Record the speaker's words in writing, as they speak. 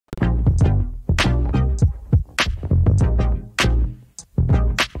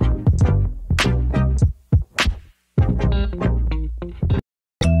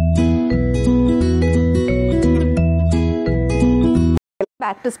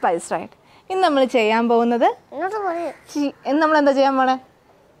back to Spice Right. ഇന്ന് നമ്മൾ ചെയ്യാൻ പോകുന്നത് നമ്മൾ എന്താ ചെയ്യാൻ പോണേ?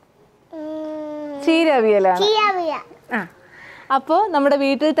 ചീര അവിയലാണ്. അപ്പോൾ നമ്മുടെ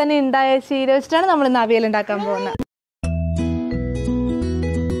വീട്ടിൽ തന്നെ ഉണ്ടായ ചീര വെച്ചിട്ടാണ് നമ്മൾ ഇന്ന് അവിയൽ ഉണ്ടാക്കാൻ പോകുന്നത്.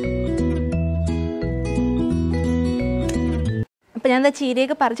 അപ്പോൾ ഞാൻ എന്താ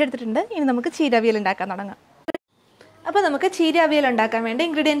ചീരയൊക്കെ പറിച്ചെടുത്തിട്ടുണ്ട്. ഇനി നമുക്ക് ചീര അവിയൽ ഉണ്ടാക്കാൻ തുടങ്ങാം. അപ്പോൾ നമുക്ക് ചീര അവിയൽ ഉണ്ടാക്കാൻ വേണ്ടി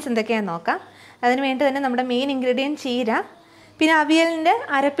ഇൻഗ്രീഡിയൻസ് എന്തൊക്കെയാണെന്ന് നോക്കാം. അതിന് വേണ്ടി തന്നെ നമ്മുടെ മെയിൻ ഇൻഗ്രീഡിയൻറ്റ് ചീര, പിന്നെ അവിയലിൻ്റെ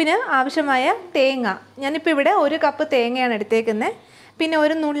അരപ്പിന് ആവശ്യമായ തേങ്ങ. ഞാനിപ്പോൾ ഇവിടെ 1 കപ്പ് തേങ്ങയാണ് എടുത്തേക്കുന്നത്. പിന്നെ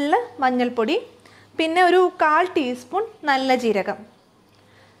ഒരു നുള്ള് മഞ്ഞൾപ്പൊടി, പിന്നെ ഒരു 1/4 ടീസ്പൂൺ നല്ല ജീരകം,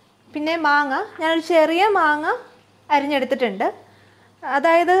 പിന്നെ മാങ്ങ. ഞാനൊരു ചെറിയ മാങ്ങ അരിഞ്ഞെടുത്തിട്ടുണ്ട്.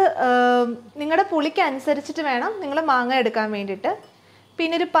 അതായത് നിങ്ങളുടെ പുളിക്ക് അനുസരിച്ചിട്ട് വേണം നിങ്ങൾ മാങ്ങ എടുക്കാൻ വേണ്ടിയിട്ട്.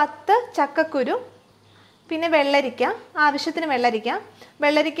 പിന്നെ ഒരു 10 ചക്കക്കുരു, പിന്നെ വെള്ളരിക്ക, ആവശ്യത്തിന് വെള്ളരിക്ക.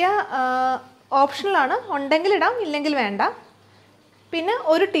 വെള്ളരിക്ക ഓപ്ഷണലാണ്, ഉണ്ടെങ്കിൽ ഇടാം, ഇല്ലെങ്കിൽ വേണ്ട. പിന്നെ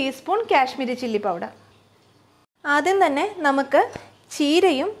 1 ടീസ്പൂൺ കാശ്മീരി ചില്ലി പൗഡർ. ആദ്യം തന്നെ നമുക്ക്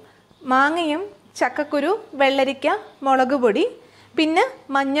ചീരയും മാങ്ങയും ചക്കക്കുരു, വെള്ളരിക്ക, മുളക് പൊടി, പിന്നെ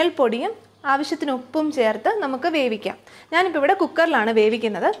മഞ്ഞൾപ്പൊടിയും ആവശ്യത്തിന് ഉപ്പും ചേർത്ത് നമുക്ക് വേവിക്കാം. ഞാനിപ്പോൾ ഇവിടെ കുക്കറിലാണ്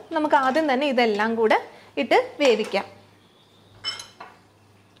വേവിക്കുന്നത്. നമുക്ക് ആദ്യം തന്നെ ഇതെല്ലാം കൂടെ ഇട്ട് വേവിക്കാം.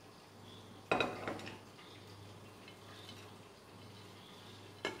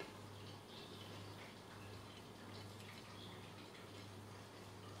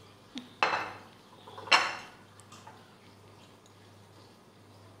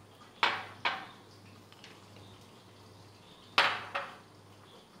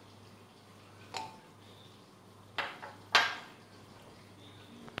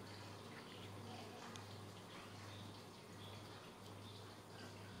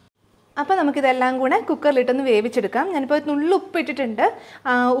 അപ്പോൾ നമുക്കിതെല്ലാം കൂടെ കുക്കറിലിട്ടൊന്ന് വേവിച്ചെടുക്കാം. ഞാനിപ്പോൾ നുള്ളു ഉപ്പ് ഇട്ടിട്ടുണ്ട്.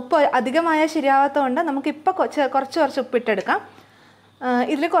 ഉപ്പ് അധികമായ ശരിയാവാത്തതുകൊണ്ട് നമുക്കിപ്പോൾ കുറച്ച് ഉപ്പിട്ടെടുക്കാം.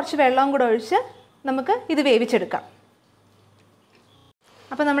 ഇതിൽ കുറച്ച് വെള്ളവും കൂടെ ഒഴിച്ച് നമുക്ക് ഇത് വേവിച്ചെടുക്കാം.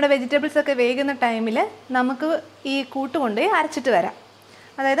 അപ്പോൾ നമ്മുടെ വെജിറ്റബിൾസൊക്കെ വേകുന്ന ടൈമിൽ നമുക്ക് ഈ കൂട്ട് കൊണ്ട് അരച്ചിട്ട് വരാം.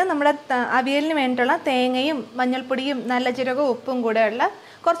 അതായത് നമ്മുടെ അവിയലിന് വേണ്ടിയിട്ടുള്ള തേങ്ങയും മഞ്ഞൾപ്പൊടിയും നല്ല ജീരകവും ഉപ്പും കൂടെയുള്ള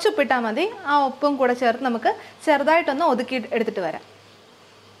കുറച്ച് ഉപ്പിട്ടാൽ മതി. ആ ഉപ്പും കൂടെ ചേർത്ത് നമുക്ക് ചെറുതായിട്ടൊന്ന് ഒതുക്കി എടുത്തിട്ട് വരാം.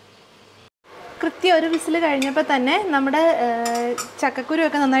 കൃത്യം 1 വിസിൽ കഴിഞ്ഞപ്പോൾ തന്നെ നമ്മുടെ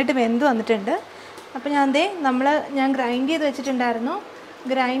ചക്കക്കുരുവൊക്കെ നന്നായിട്ട് വെന്ത് വന്നിട്ടുണ്ട്. അപ്പോൾ ഞാൻ ഗ്രൈൻഡ് ചെയ്ത് വെച്ചിട്ടുണ്ടായിരുന്നു.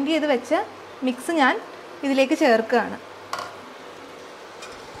 ഗ്രൈൻഡ് ചെയ്ത് വെച്ച മിക്സ് ഞാൻ ഇതിലേക്ക് ചേർക്കുകയാണ്.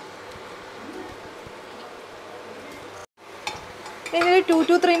 ഇനി ഒരു 2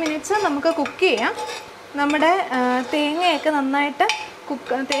 to 3 മിനിറ്റ്സ് നമുക്ക് കുക്ക് ചെയ്യാം. നമ്മുടെ തേങ്ങയൊക്കെ നന്നായിട്ട്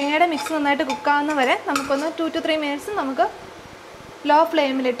തേങ്ങയുടെ മിക്സ് നന്നായിട്ട് കുക്കാവുന്ന വരെ നമുക്കൊന്ന് 2 to 3 മിനിറ്റ്സ് നമുക്ക് ലോ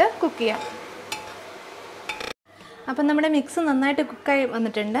ഫ്ലെയിമിലിട്ട് കുക്ക് ചെയ്യാം. അപ്പം നമ്മുടെ മിക്സ് നന്നായിട്ട് കുക്കായി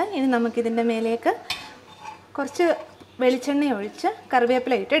വന്നിട്ടുണ്ട്. ഇനി നമുക്കിതിൻ്റെ മേലേക്ക് കുറച്ച് വെളിച്ചെണ്ണ ഒഴിച്ച്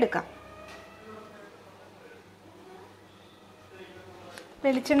കറിവേപ്പില ഇട്ട് എടുക്കാം.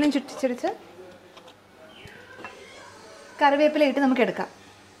 വെളിച്ചെണ്ണ ചുറ്റിച്ചടിച്ച് കറിവേപ്പില ഇട്ട് നമുക്ക് എടുക്കാം.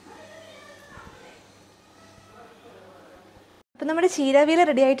 അപ്പം നമ്മുടെ ചീര അവിയൽ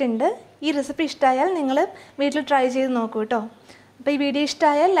റെഡി ആയിട്ടുണ്ട്. ഈ റെസിപ്പി ഇഷ്ടമായാൽ നിങ്ങൾ വീട്ടിൽ ട്രൈ ചെയ്ത് നോക്കൂ കേട്ടോ. അപ്പോൾ ഈ വീഡിയോ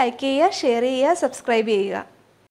ഇഷ്ടമായാൽ ലൈക്ക് ചെയ്യുക, ഷെയർ ചെയ്യുക, സബ്സ്ക്രൈബ് ചെയ്യുക.